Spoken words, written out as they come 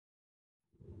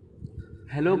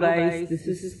Hello guys, this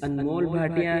is Anmol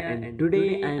Bhatia and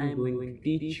today I am going to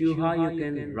teach you how you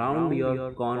can round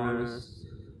your corners,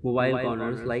 mobile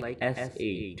corners like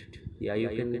S8. Yeah, you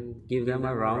can give them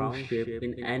a round shape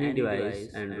in any device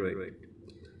Android.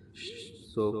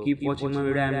 So keep watching my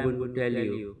video, I am going to tell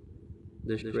you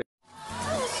the trick.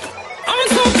 I'm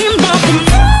talking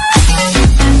about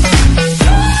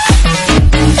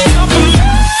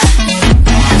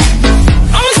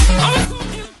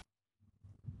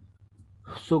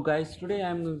So guys, today I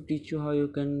am going to teach you how you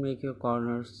can make your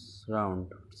corners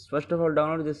round. First of all,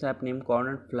 download this app named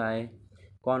Cornerfly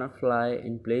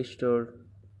in Play Store.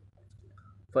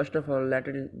 First of all, let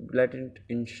it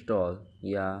install.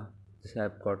 Yeah, this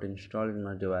app got installed in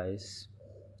my device.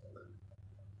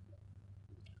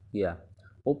 Yeah,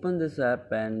 open this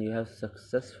app and you have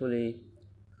successfully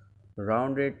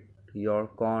rounded your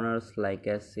corners like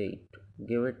S8.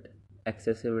 Give it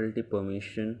accessibility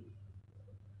permission,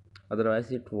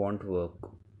 otherwise it won't work.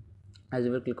 As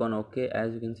you will click on OK,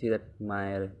 as you can see that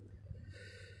my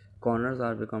corners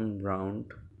are become round.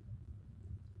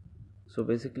 So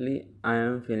basically I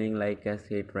am feeling like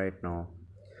S8 right now.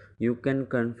 You can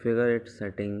configure its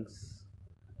settings,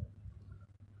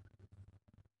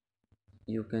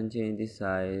 you can change the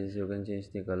size, you can change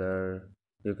the color,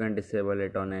 you can disable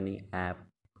it on any app.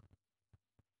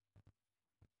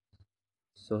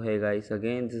 So hey guys,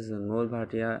 again this is Anmol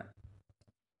Bhatia.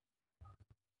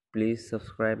 Please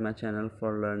subscribe my channel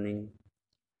for learning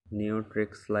new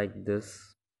tricks like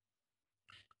this.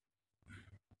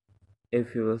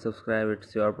 If you will subscribe,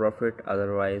 it's your profit,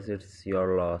 otherwise it's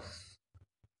your loss.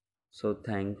 So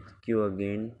thank you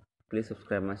again. Please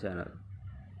subscribe my channel.